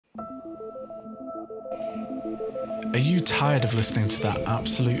Are you tired of listening to that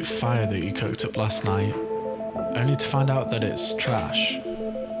absolute fire that you cooked up last night, only to find out that it's trash,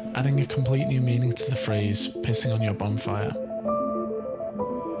 adding a complete new meaning to the phrase pissing on your bonfire?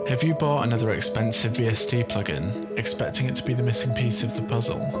 Have you bought another expensive VST plugin, expecting it to be the missing piece of the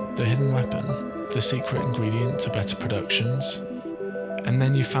puzzle, the hidden weapon, the secret ingredient to better productions? And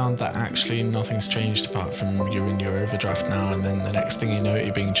then you found that actually nothing's changed apart from you're in your overdraft now, and then the next thing you know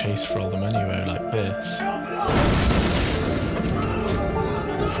you're being chased for all the money you owe like this.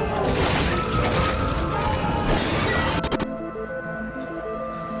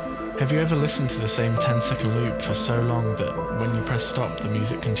 Have you ever listened to the same 10-second loop for so long that when you press stop the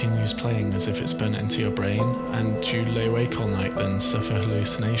music continues playing as if it's burnt into your brain, and you lay awake all night then suffer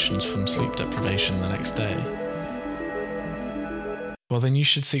hallucinations from sleep deprivation the next day? Well, then you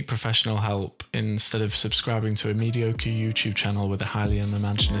should seek professional help instead of subscribing to a mediocre YouTube channel with a highly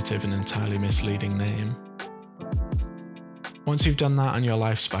unimaginative and entirely misleading name. Once you've done that and your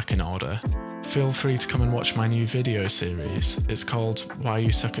life's back in order, feel free to come and watch my new video series. It's called Why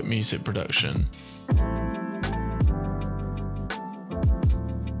You Suck at Music Production.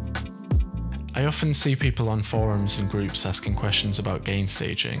 I often see people on forums and groups asking questions about gain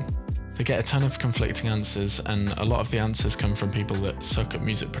staging. They get a ton of conflicting answers, and a lot of the answers come from people that suck at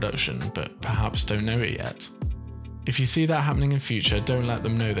music production but perhaps don't know it yet. If you see that happening in future, don't let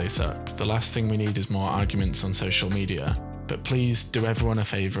them know they suck. The last thing we need is more arguments on social media. But please do everyone a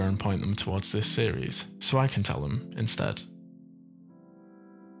favour and point them towards this series, so I can tell them instead.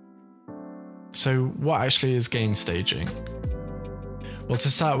 So what actually is gain staging? Well,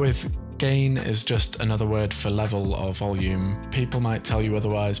 to start with, gain is just another word for level or volume. People might tell you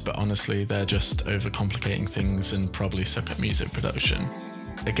otherwise, but honestly they're just overcomplicating things and probably suck at music production.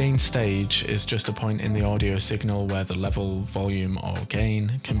 A gain stage is just a point in the audio signal where the level, volume or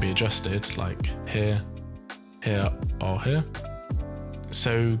gain can be adjusted, like here, here or here.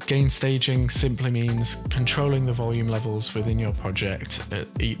 So gain staging simply means controlling the volume levels within your project at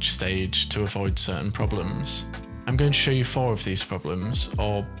each stage to avoid certain problems. I'm going to show you 4 of these problems,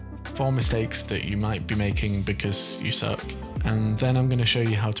 or 4 mistakes that you might be making because you suck, and then I'm going to show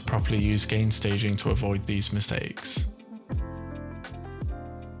you how to properly use gain staging to avoid these mistakes.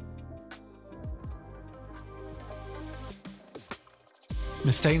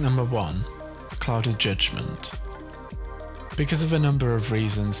 Mistake number 1. Clouded judgment. Because of a number of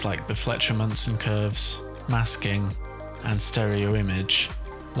reasons like the Fletcher-Munson curves, masking, and stereo image,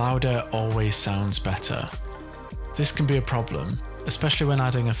 louder always sounds better. This can be a problem, especially when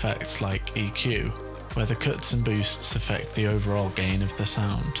adding effects like EQ, where the cuts and boosts affect the overall gain of the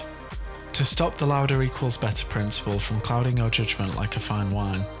sound. To stop the louder equals better principle from clouding your judgment like a fine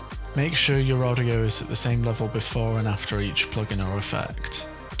wine, make sure your audio is at the same level before and after each plugin or effect.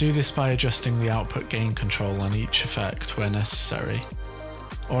 Do this by adjusting the output gain control on each effect where necessary.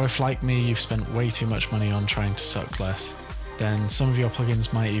 Or if, like me, you've spent way too much money on trying to suck less, then some of your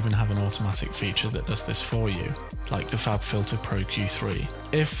plugins might even have an automatic feature that does this for you, like the FabFilter Pro Q3.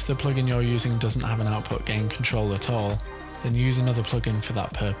 If the plugin you're using doesn't have an output gain control at all, then use another plugin for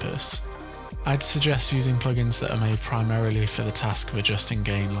that purpose. I'd suggest using plugins that are made primarily for the task of adjusting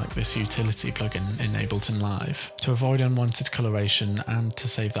gain, like this utility plugin in Ableton Live, to avoid unwanted coloration and to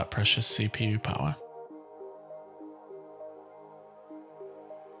save that precious CPU power.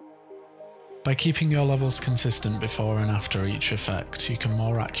 By keeping your levels consistent before and after each effect, you can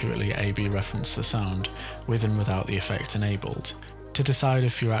more accurately A/B reference the sound, with and without the effect enabled, to decide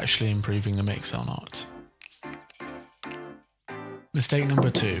if you're actually improving the mix or not. Mistake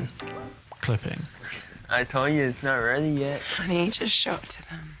number 2. Clipping. I told you it's not ready yet. Honey, just show it to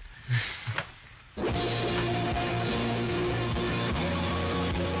them.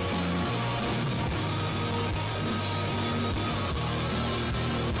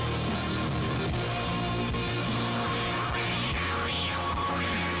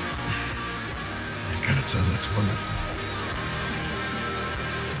 God, son, that's wonderful.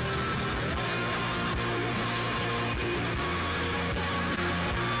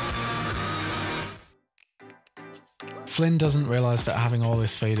 Flynn doesn't realise that having all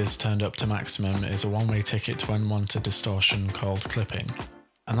his faders turned up to maximum is a one-way ticket to unwanted distortion called clipping,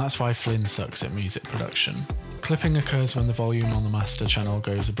 and that's why Flynn sucks at music production. Clipping occurs when the volume on the master channel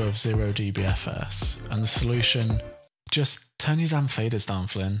goes above 0 dBFS, and the solution? Just turn your damn faders down,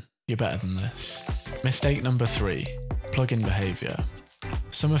 Flynn. You're better than this. Mistake number 3. Plugin behaviour.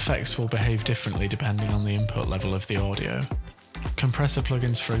 Some effects will behave differently depending on the input level of the audio. Compressor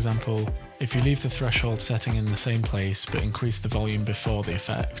plugins, for example, if you leave the threshold setting in the same place but increase the volume before the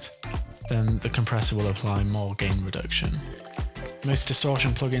effect, then the compressor will apply more gain reduction. Most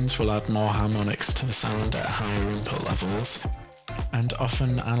distortion plugins will add more harmonics to the sound at higher input levels, and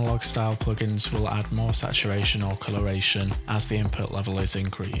often analog style plugins will add more saturation or coloration as the input level is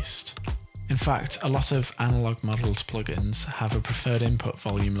increased. In fact, a lot of analog modelled plugins have a preferred input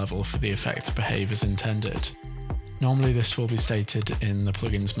volume level for the effect to behave as intended. Normally this will be stated in the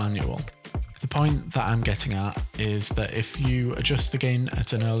plugin's manual. The point that I'm getting at is that if you adjust the gain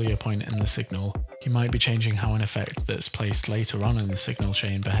at an earlier point in the signal, you might be changing how an effect that's placed later on in the signal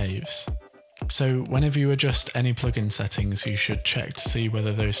chain behaves. So whenever you adjust any plugin settings, you should check to see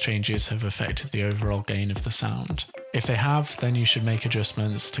whether those changes have affected the overall gain of the sound. If they have, then you should make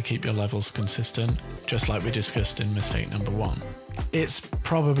adjustments to keep your levels consistent, just like we discussed in mistake number 1. It's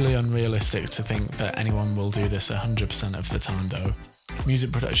probably unrealistic to think that anyone will do this 100% of the time though.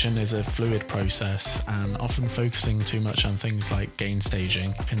 Music production is a fluid process, and often focusing too much on things like gain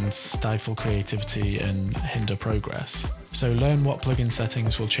staging can stifle creativity and hinder progress. So learn what plugin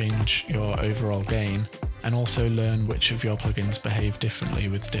settings will change your overall gain, and also learn which of your plugins behave differently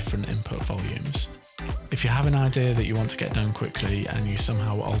with different input volumes. If you have an idea that you want to get done quickly and you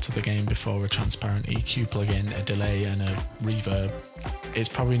somehow alter the gain before a transparent EQ plugin, a delay and a reverb, it's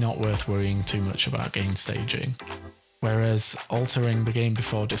probably not worth worrying too much about gain staging. Whereas altering the gain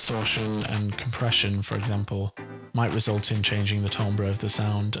before distortion and compression, for example, might result in changing the timbre of the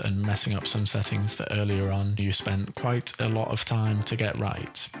sound and messing up some settings that earlier on you spent quite a lot of time to get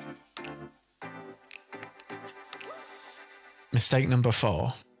right. Mistake number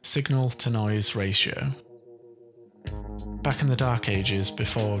 4. Signal to noise ratio. Back in the dark ages,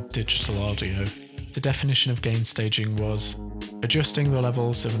 before digital audio, the definition of gain staging was adjusting the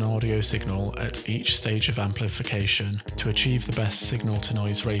levels of an audio signal at each stage of amplification to achieve the best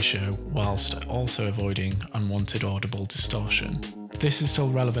signal-to-noise ratio whilst also avoiding unwanted audible distortion. This is still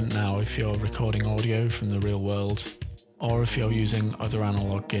relevant now if you're recording audio from the real world, or if you're using other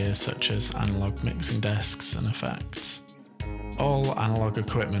analog gear such as analog mixing desks and effects. All analog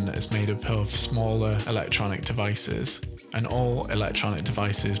equipment is made up of smaller electronic devices, and all electronic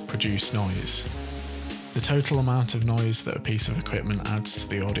devices produce noise. The total amount of noise that a piece of equipment adds to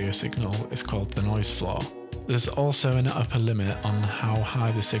the audio signal is called the noise floor. There's also an upper limit on how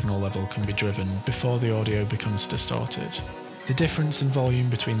high the signal level can be driven before the audio becomes distorted. The difference in volume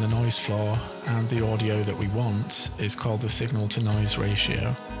between the noise floor and the audio that we want is called the signal to noise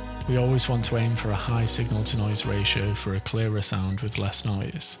ratio. We always want to aim for a high signal to noise ratio for a clearer sound with less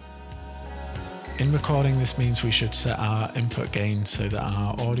noise. In recording, this means we should set our input gain so that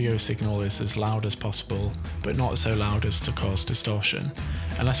our audio signal is as loud as possible, but not so loud as to cause distortion,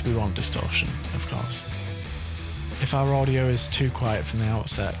 unless we want distortion, of course. If our audio is too quiet from the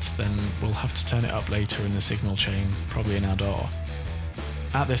outset, then we'll have to turn it up later in the signal chain, probably in our DAW.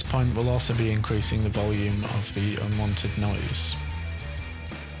 At this point, we'll also be increasing the volume of the unwanted noise.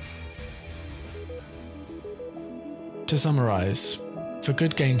 To summarise, for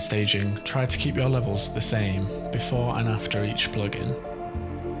good gain staging, try to keep your levels the same before and after each plugin.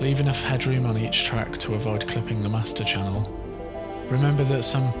 Leave enough headroom on each track to avoid clipping the master channel. Remember that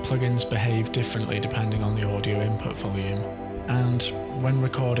some plugins behave differently depending on the audio input volume, and when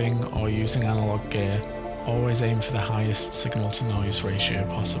recording or using analog gear, always aim for the highest signal to noise ratio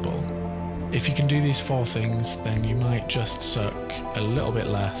possible. If you can do these 4 things, then you might just suck a little bit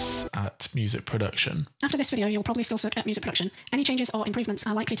less at music production. After this video, you'll probably still suck at music production. Any changes or improvements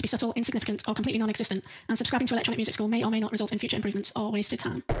are likely to be subtle, insignificant, or completely non-existent, and subscribing to Electronic Music School may or may not result in future improvements or wasted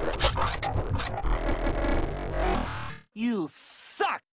time. You suck!